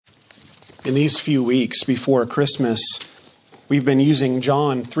In these few weeks before Christmas, we've been using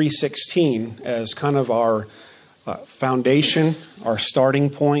John 3:16 as kind of our foundation, our starting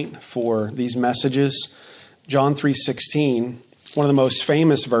point for these messages. John 3:16, one of the most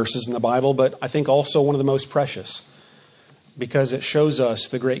famous verses in the Bible, but I think also one of the most precious, because it shows us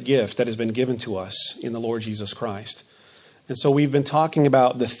the great gift that has been given to us in the Lord Jesus Christ. And so we've been talking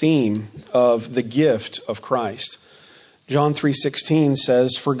about the theme of the gift of Christ. John 3:16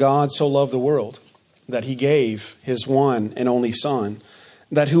 says, "For God so loved the world that he gave his one and only Son,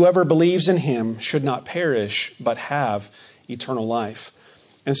 that whoever believes in him should not perish but have eternal life."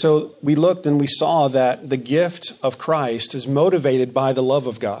 And so we looked and we saw that the gift of Christ is motivated by the love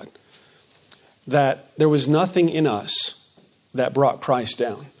of God, that there was nothing in us that brought Christ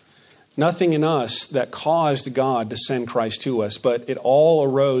down, nothing in us that caused God to send Christ to us, but it all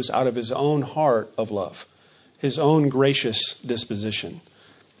arose out of his own heart of love, his own gracious disposition.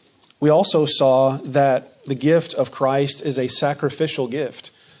 We also saw that the gift of Christ is a sacrificial gift,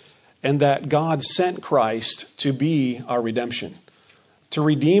 and that God sent Christ to be our redemption, to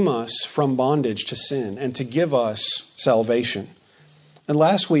redeem us from bondage to sin, and to give us salvation. And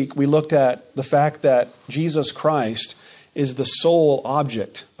last week we looked at the fact that Jesus Christ is the sole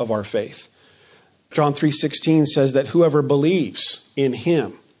object of our faith. John 3:16 says that whoever believes in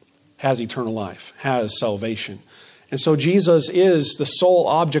him has eternal life, has salvation. And so Jesus is the sole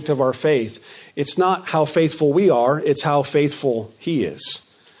object of our faith. It's not how faithful we are, it's how faithful he is.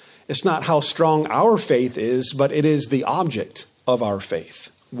 It's not how strong our faith is, but it is the object of our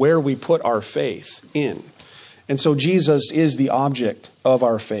faith, where we put our faith in. And so Jesus is the object of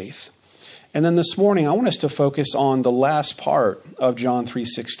our faith. And then this morning, I want us to focus on the last part of John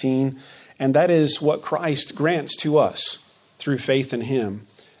 3:16, and that is what Christ grants to us through faith in him,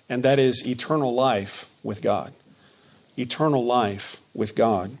 and that is eternal life with God. Eternal life with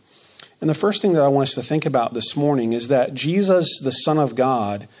God. And the first thing that I want us to think about this morning is that Jesus, the Son of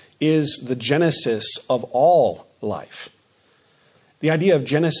God, is the genesis of all life. The idea of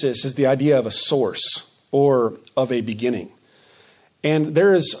Genesis is the idea of a source or of a beginning. And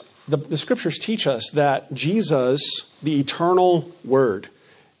there is the scriptures teach us that Jesus, the eternal Word,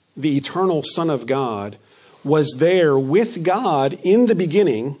 the eternal Son of God, was there with God in the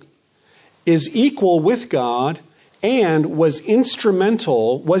beginning, is equal with God, and was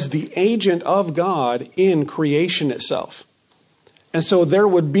instrumental, was the agent of God in creation itself. And so there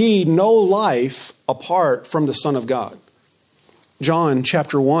would be no life apart from the Son of God. John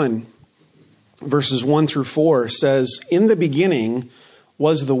chapter 1, verses 1 through 4 says, "In the beginning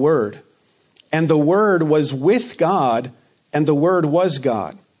was the Word, and the Word was with God, and the Word was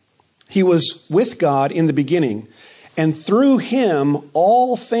God. He was with God in the beginning, and through him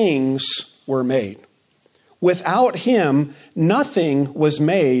all things were made. Without him, nothing was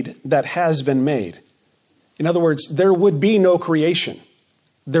made that has been made." In other words, there would be no creation.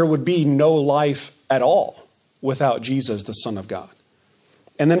 There would be no life at all without Jesus, the Son of God.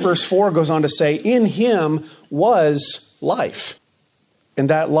 And then verse 4 goes on to say, "In him was life, and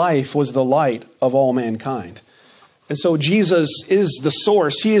that life was the light of all mankind." And so Jesus is the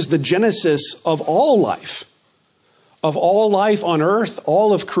source. He is the genesis of all life on earth,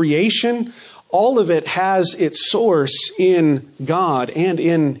 all of creation. All of it has its source in God and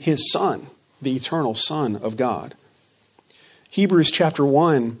in his Son, the eternal Son of God. Hebrews chapter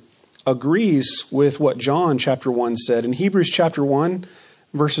 1 agrees with what John chapter 1 said. In Hebrews chapter 1,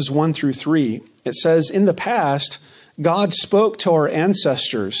 verses 1 through 3, it says, "In the past, God spoke to our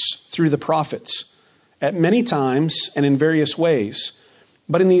ancestors through the prophets at many times and in various ways.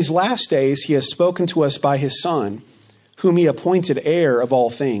 But in these last days, he has spoken to us by his Son, whom he appointed heir of all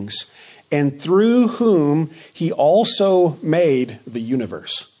things, and through whom he also made the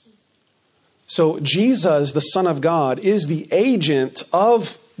universe." So Jesus, the Son of God, is the agent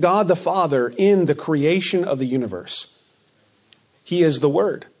of God the Father in the creation of the universe. He is the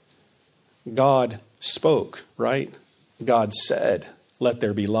Word. God spoke, right? God said, "Let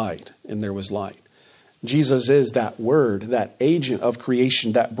there be light," and there was light. Jesus is that Word, that agent of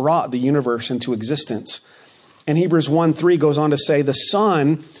creation that brought the universe into existence. And Hebrews 1:3 goes on to say, "The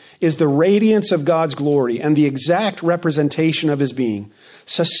Son is the radiance of God's glory and the exact representation of his being,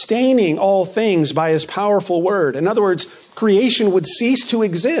 sustaining all things by his powerful word." In other words, creation would cease to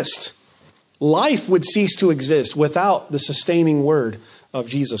exist. Life would cease to exist without the sustaining word of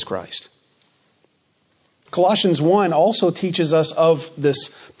Jesus Christ. Colossians 1 also teaches us of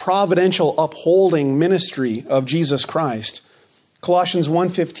this providential upholding ministry of Jesus Christ. Colossians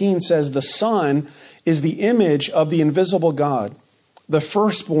 1:15 says, "The Son is the image of the invisible God, the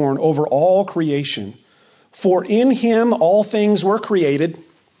firstborn over all creation. For in him all things were created,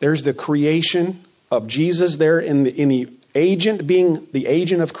 There's the creation of Jesus there in the agent, being the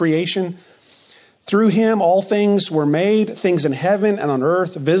agent of creation. Through him, all things were made, things in heaven and on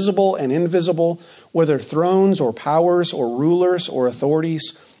earth, visible and invisible, whether thrones or powers or rulers or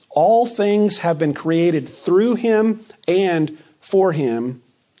authorities. All things have been created through him and for him.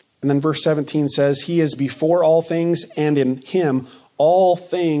 And then verse 17 says, he is before all things, and in him all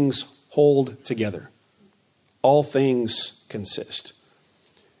things hold together. All things consist.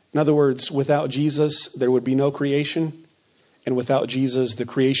 In other words, without Jesus, there would be no creation. And without Jesus, the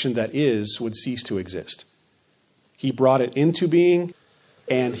creation that is would cease to exist. He brought it into being,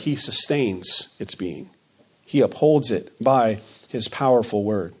 and he sustains its being. He upholds it by his powerful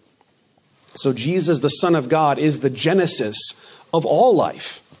word. So Jesus, the Son of God, is the genesis of all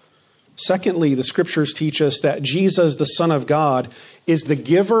life. Secondly, the scriptures teach us that Jesus, the Son of God, is the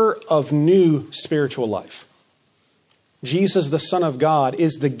giver of new spiritual life. Jesus, the Son of God,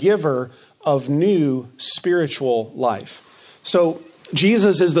 is the giver of new spiritual life. So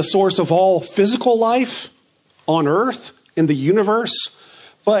Jesus is the source of all physical life on earth, in the universe,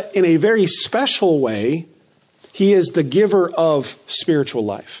 but in a very special way, he is the giver of spiritual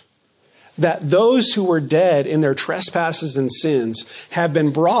life. That those who were dead in their trespasses and sins have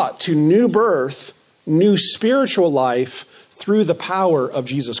been brought to new birth, new spiritual life through the power of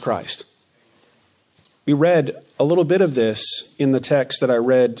Jesus Christ. We read a little bit of this in the text that I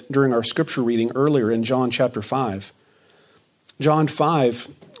read during our scripture reading earlier in John chapter 5. John 5,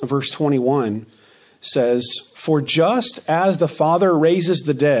 verse 21 says, for just as the Father raises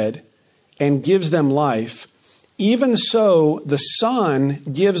the dead and gives them life, even so the Son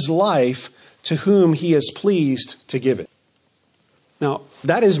gives life to whom he is pleased to give it. Now,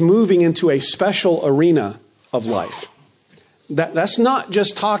 that is moving into a special arena of life. That's not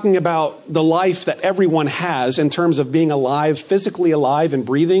just talking about the life that everyone has in terms of being alive, physically alive and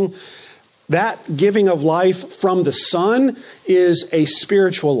breathing. That giving of life from the Son is a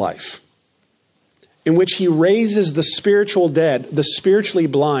spiritual life in which he raises the spiritual dead, the spiritually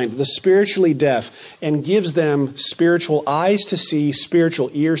blind, the spiritually deaf, and gives them spiritual eyes to see, spiritual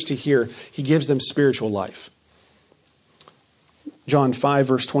ears to hear. He gives them spiritual life. John 5,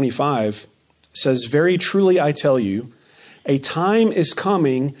 verse 25 says, very truly I tell you, a time is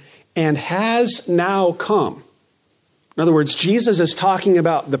coming and has now come. In other words, Jesus is talking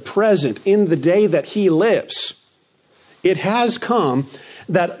about the present in the day that he lives. It has come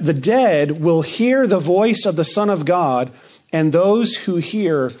that the dead will hear the voice of the Son of God, and those who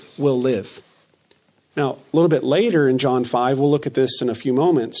hear will live. Now, a little bit later in John 5, we'll look at this in a few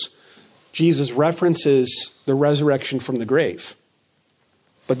moments, Jesus references the resurrection from the grave.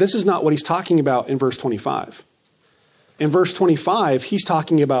 But this is not what he's talking about in verse 25. In verse 25, he's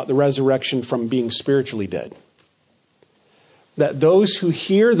talking about the resurrection from being spiritually dead. That those who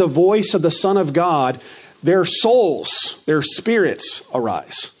hear the voice of the Son of God, their souls, their spirits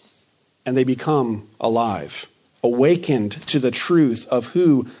arise, and they become alive, awakened to the truth of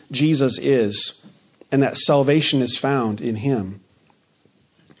who Jesus is, and that salvation is found in him.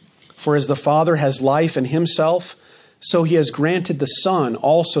 For as the Father has life in himself, so he has granted the Son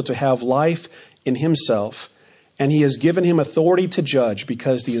also to have life in himself, and he has given him authority to judge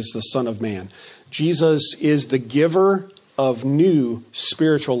because he is the Son of Man. Jesus is the giver of new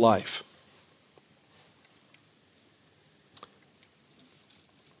spiritual life.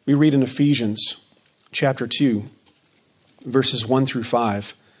 We read in Ephesians chapter 2, verses 1 through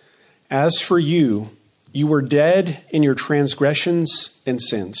 5. As for you, you were dead in your transgressions and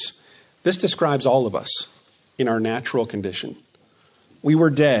sins. This describes all of us in our natural condition. We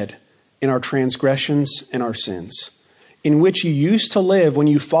were dead in our transgressions and our sins, in which you used to live when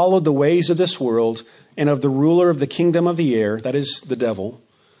you followed the ways of this world and of the ruler of the kingdom of the air, that is the devil,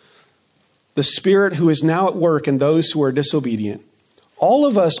 the spirit who is now at work in those who are disobedient. All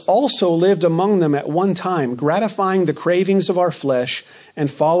of us also lived among them at one time, gratifying the cravings of our flesh and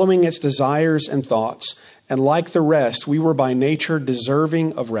following its desires and thoughts. And like the rest, we were by nature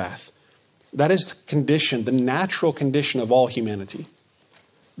deserving of wrath. That is the condition, the natural condition of all humanity.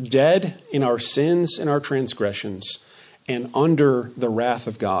 Dead in our sins and our transgressions and under the wrath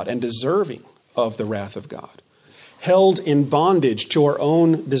of God and deserving of the wrath of God. Held in bondage to our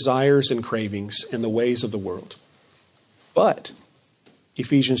own desires and cravings and the ways of the world. But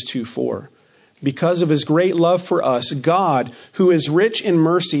Ephesians 2:4. Because of his great love for us, God, who is rich in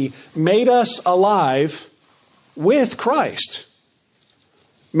mercy, made us alive with Christ.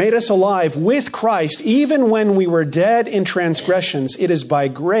 Made us alive with Christ, even when we were dead in transgressions. It is by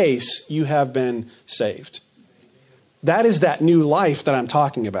grace you have been saved. That is that new life that I'm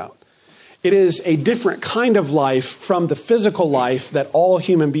talking about. It is a different kind of life from the physical life that all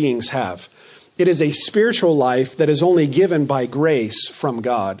human beings have. It is a spiritual life that is only given by grace from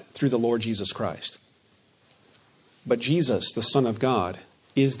God through the Lord Jesus Christ. But Jesus, the Son of God,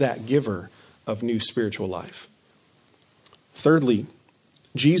 is that giver of new spiritual life. Thirdly,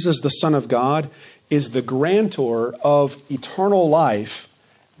 Jesus, the Son of God, is the grantor of eternal life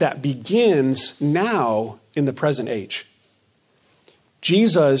that begins now in the present age.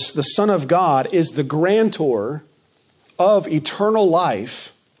 Jesus, the Son of God, is the grantor of eternal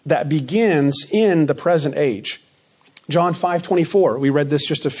life that begins in the present age. John 5:24, we read this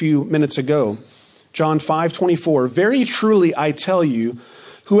just a few minutes ago. John 5:24, very truly I tell you,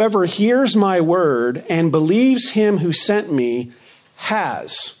 whoever hears my word and believes him who sent me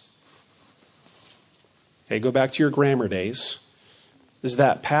has. Okay, go back to your grammar days. Is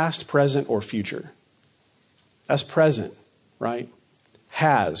that past, present, or future? That's present, right?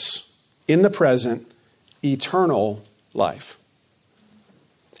 Has, in the present, eternal life.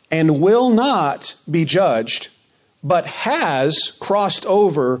 And will not be judged, but has crossed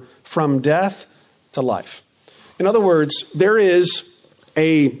over from death to life. In other words, there is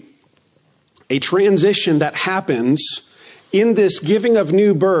a transition that happens in this giving of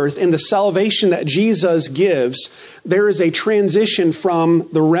new birth, in the salvation that Jesus gives. There is a transition from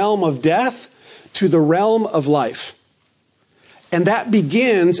the realm of death to the realm of life. And that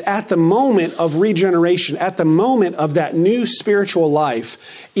begins at the moment of regeneration, at the moment of that new spiritual life.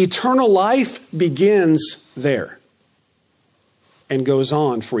 Eternal life begins there and goes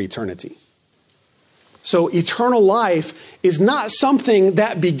on for eternity. So eternal life is not something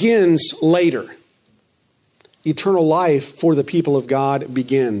that begins later. Eternal life for the people of God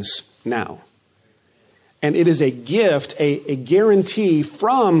begins now. And it is a gift, a guarantee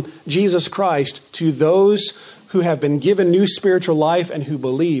from Jesus Christ to those who have been given new spiritual life and who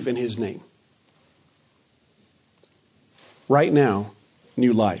believe in his name. Right now,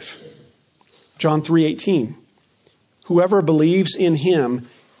 new life. John 3:18. Whoever believes in him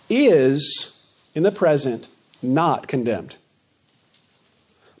is, in the present, not condemned.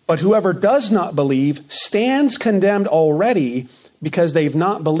 But whoever does not believe stands condemned already because they've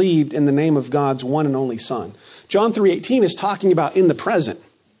not believed in the name of God's one and only Son. John 3:18 is talking about in the present.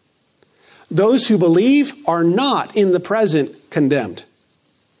 Those who believe are not in the present condemned.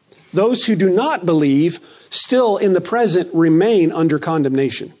 Those who do not believe still in the present remain under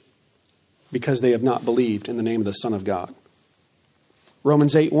condemnation because they have not believed in the name of the Son of God.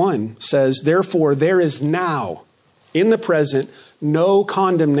 Romans 8:1 says, therefore there is now, in the present, no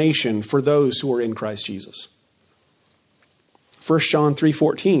condemnation for those who are in Christ Jesus. 1 John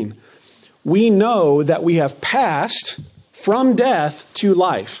 3:14, we know that we have passed from death to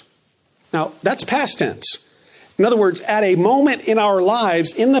life. Now, that's past tense. In other words, at a moment in our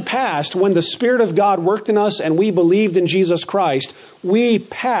lives in the past when the Spirit of God worked in us and we believed in Jesus Christ, we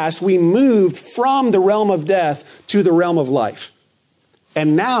moved from the realm of death to the realm of life.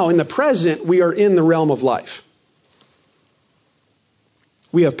 And now, in the present, we are in the realm of life.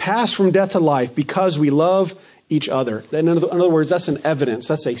 We have passed from death to life because we love each other. In other words, that's an evidence,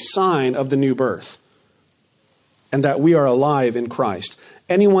 that's a sign of the new birth. And that we are alive in Christ.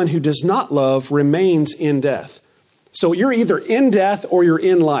 Anyone who does not love remains in death. So you're either in death or you're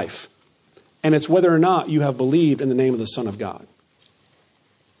in life. And it's whether or not you have believed in the name of the Son of God.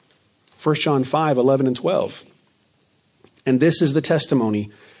 1 John 5:11 and 12. And this is the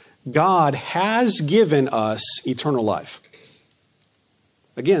testimony. God has given us eternal life.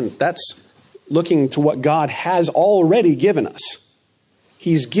 Again, that's looking to what God has already given us.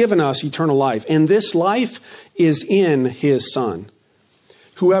 He's given us eternal life. And this life is in his Son.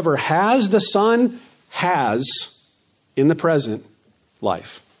 Whoever has the Son has, in the present,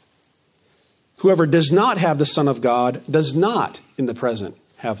 life. Whoever does not have the Son of God does not, in the present,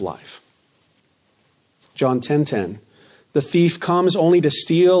 have life. John 10:10. The thief comes only to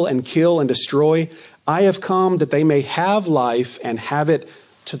steal and kill and destroy. I have come that they may have life and have it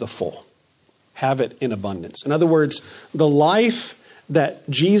to the full. Have it in abundance. In other words, the life that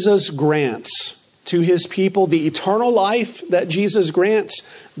Jesus grants to his people, the eternal life that Jesus grants,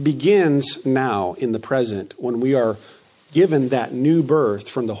 begins now in the present when we are given that new birth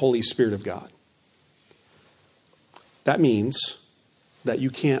from the Holy Spirit of God. That means that you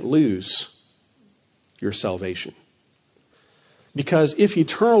can't lose your salvation. Because if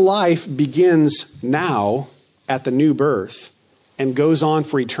eternal life begins now at the new birth and goes on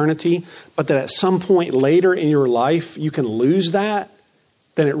for eternity, but that at some point later in your life you can lose that,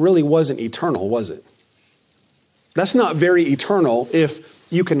 then it really wasn't eternal, was it? That's not very eternal if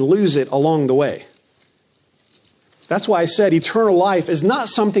you can lose it along the way. That's why I said eternal life is not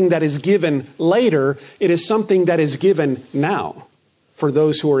something that is given later. It is something that is given now for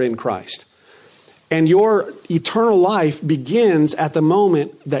those who are in Christ. And your eternal life begins at the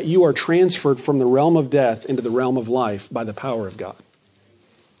moment that you are transferred from the realm of death into the realm of life by the power of God.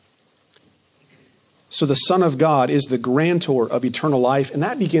 So the Son of God is the grantor of eternal life, and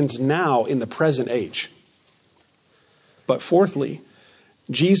that begins now in the present age. But fourthly,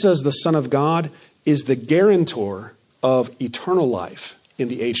 Jesus, the Son of God, is the guarantor of eternal life in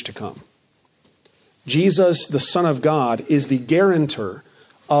the age to come. Jesus, the Son of God, is the guarantor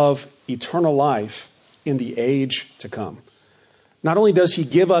of eternal life in the age to come. Not only does he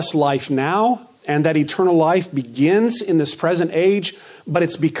give us life now, and that eternal life begins in this present age, but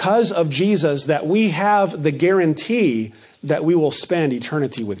it's because of Jesus that we have the guarantee that we will spend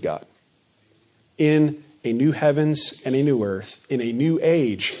eternity with God in a new heavens and a new earth, in a new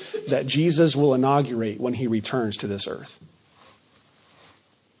age that Jesus will inaugurate when he returns to this earth.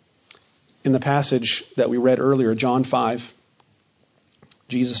 In the passage that we read earlier, John 5,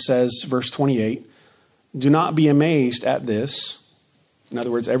 Jesus says, verse 28, "Do not be amazed at this." In other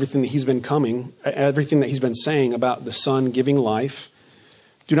words, everything that he's been saying about the Son giving life.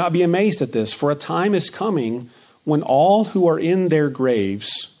 "Do not be amazed at this, for a time is coming when all who are in their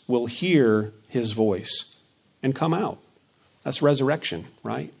graves will hear his voice and come out." That's resurrection,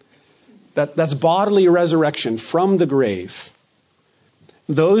 right? That's bodily resurrection from the grave.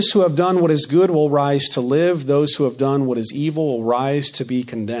 "Those who have done what is good will rise to live. Those who have done what is evil will rise to be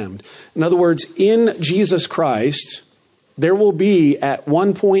condemned." In other words, in Jesus Christ, there will be, at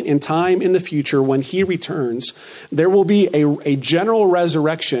one point in time in the future when he returns, there will be a general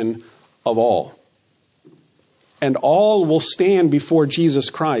resurrection of all. And all will stand before Jesus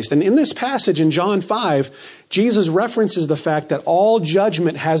Christ. And in this passage in John 5, Jesus references the fact that all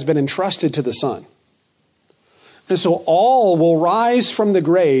judgment has been entrusted to the Son. And so all will rise from the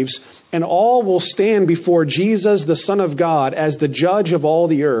graves, and all will stand before Jesus, the Son of God, as the judge of all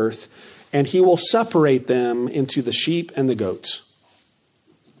the earth, and he will separate them into the sheep and the goats.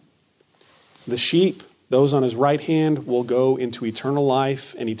 The sheep, those on his right hand, will go into eternal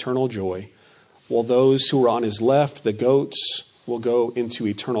life and eternal joy, while those who are on his left, the goats, will go into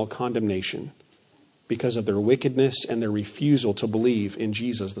eternal condemnation because of their wickedness and their refusal to believe in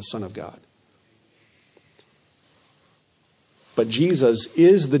Jesus, the Son of God. But Jesus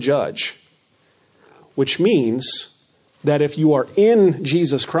is the judge, which means that if you are in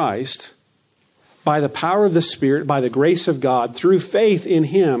Jesus Christ, by the power of the Spirit, by the grace of God, through faith in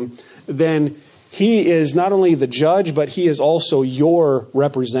him, then he is not only the judge, but he is also your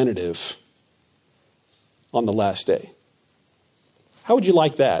representative on the last day. How would you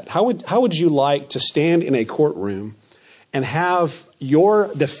like that? How would you like to stand in a courtroom and have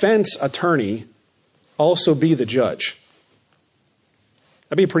your defense attorney also be the judge?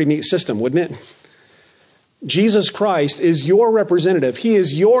 That'd be a pretty neat system, wouldn't it? Jesus Christ is your representative. He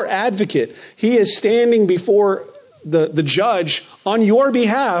is your advocate. He is standing before the judge on your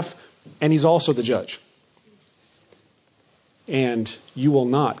behalf, and he's also the judge. And you will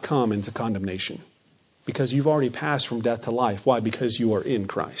not come into condemnation because you've already passed from death to life. Why? Because you are in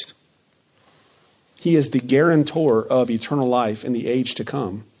Christ. He is the guarantor of eternal life in the age to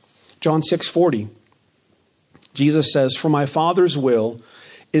come. John 6:40, Jesus says, "For my Father's will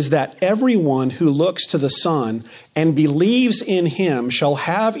is that everyone who looks to the Son and believes in him shall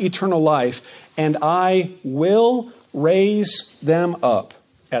have eternal life, and I will raise them up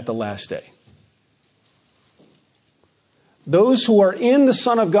at the last day." Those who are in the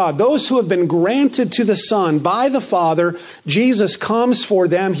Son of God, those who have been granted to the Son by the Father, Jesus comes for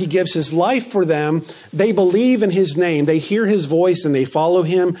them. He gives his life for them. They believe in his name. They hear his voice and they follow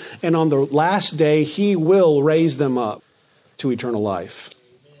him. And on the last day, he will raise them up to eternal life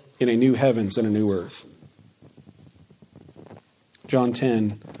in a new heavens and a new earth. John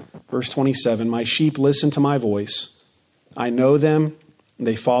 10, verse 27, "My sheep listen to my voice. I know them, and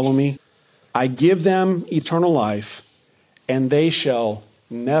they follow me. I give them eternal life, and they shall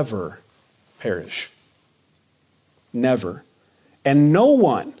never perish." Never. "And no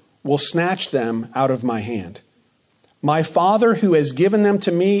one will snatch them out of my hand. My Father who has given them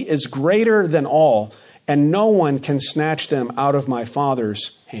to me is greater than all, and no one can snatch them out of my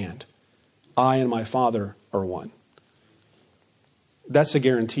Father's hand. I and my Father are one." That's a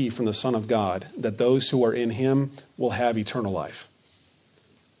guarantee from the Son of God that those who are in him will have eternal life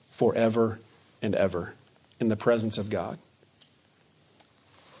forever and ever in the presence of God.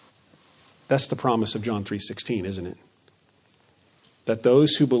 That's the promise of John 3:16, isn't it? That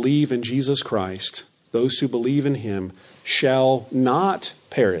those who believe in Jesus Christ, those who believe in him, shall not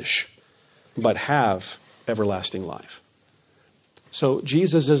perish, but have everlasting life. So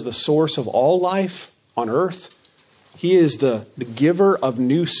Jesus is the source of all life on earth. He is the giver of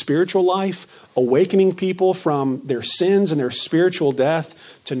new spiritual life, awakening people from their sins and their spiritual death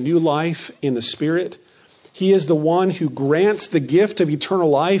to new life in the Spirit. He is the one who grants the gift of eternal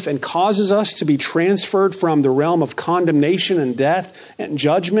life and causes us to be transferred from the realm of condemnation and death and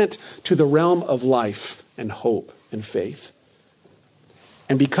judgment to the realm of life and hope and faith.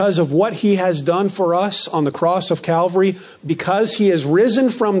 And because of what He has done for us on the cross of Calvary, because He has risen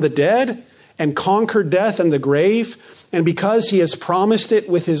from the dead and conquered death and the grave, and because He has promised it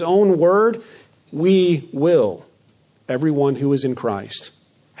with His own word, we will, everyone who is in Christ,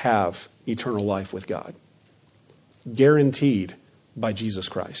 have eternal life with God. Guaranteed by Jesus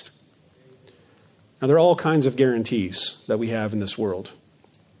Christ. Now, there are all kinds of guarantees that we have in this world.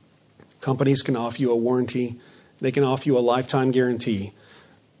 Companies can offer you a warranty. They can offer you a lifetime guarantee.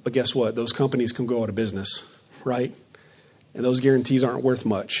 But guess what? Those companies can go out of business, right? And those guarantees aren't worth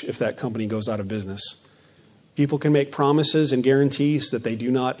much if that company goes out of business. People can make promises and guarantees that they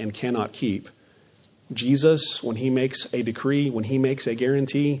do not and cannot keep. Jesus, when He makes a decree, when He makes a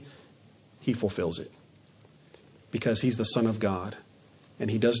guarantee, He fulfills it. Because He's the Son of God, and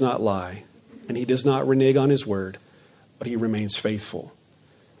He does not lie, and He does not renege on His word, but He remains faithful.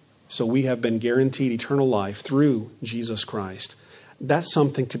 So we have been guaranteed eternal life through Jesus Christ. That's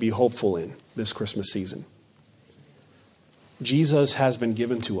something to be hopeful in this Christmas season. Jesus has been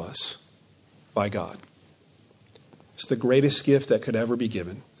given to us by God. It's the greatest gift that could ever be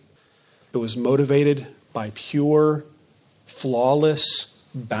given. It was motivated by pure, flawless,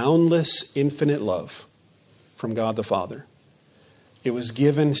 boundless, infinite love from God the Father. It was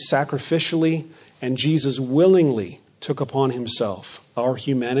given sacrificially, and Jesus willingly took upon Himself our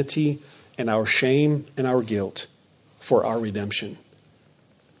humanity and our shame and our guilt for our redemption.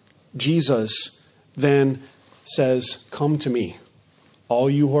 Jesus then says, "Come to me, all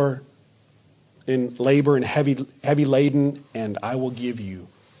you who are in labor and heavy laden, and I will give you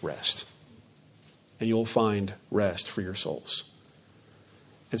rest." And you'll find rest for your souls.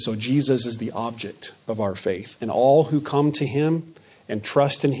 And so Jesus is the object of our faith. And all who come to Him and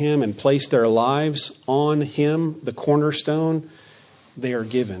trust in Him and place their lives on Him, the cornerstone, they are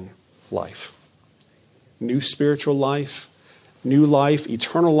given life. New spiritual life, new life,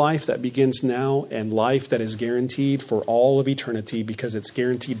 eternal life that begins now, and life that is guaranteed for all of eternity, because it's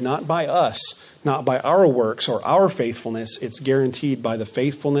guaranteed not by us, not by our works or our faithfulness. It's guaranteed by the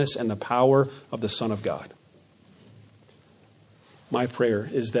faithfulness and the power of the Son of God. My prayer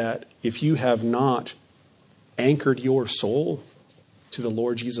is that if you have not anchored your soul to the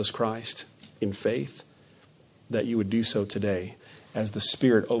Lord Jesus Christ in faith, that you would do so today as the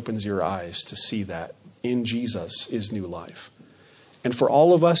Spirit opens your eyes to see that in Jesus is new life. And for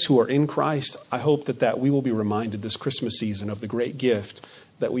all of us who are in Christ, I hope that we will be reminded this Christmas season of the great gift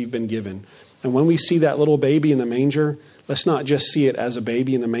that we've been given. And when we see that little baby in the manger, let's not just see it as a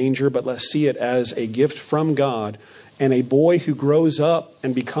baby in the manger, but let's see it as a gift from God and a boy who grows up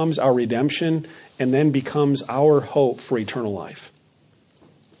and becomes our redemption and then becomes our hope for eternal life.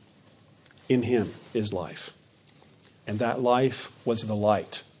 In Him is life. And that life was the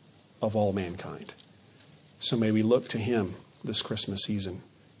light of all mankind. So may we look to Him this Christmas season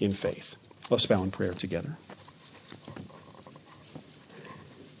in faith. Let's bow in prayer together.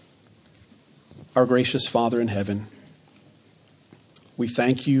 Our gracious Father in heaven, we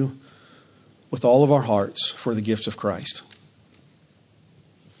thank You with all of our hearts for the gift of Christ.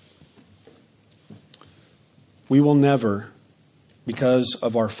 We will never, because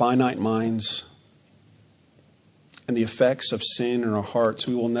of our finite minds and the effects of sin in our hearts,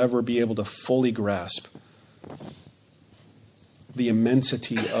 we will never be able to fully grasp the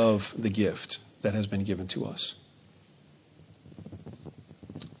immensity of the gift that has been given to us.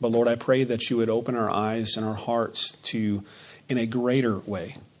 But Lord, I pray that You would open our eyes and our hearts to, in a greater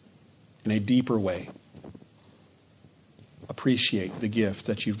way, in a deeper way, appreciate the gift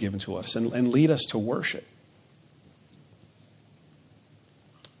that You've given to us and lead us to worship.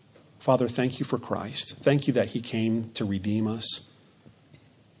 Father, thank You for Christ. Thank You that He came to redeem us,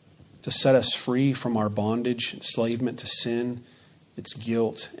 to set us free from our bondage, enslavement to sin, its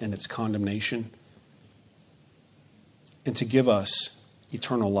guilt and its condemnation, and to give us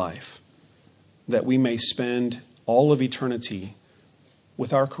eternal life, that we may spend all of eternity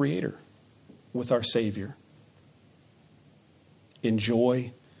with our Creator, with our Savior, in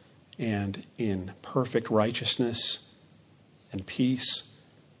joy and in perfect righteousness and peace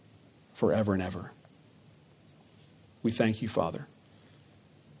forever and ever. We thank You, Father.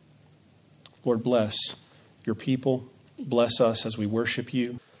 Lord, bless Your people. Bless us as we worship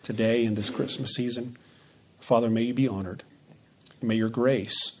You today in this Christmas season. Father, may you be honored. May your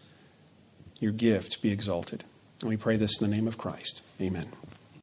grace, your gift be exalted. And we pray this in the name of Christ. Amen.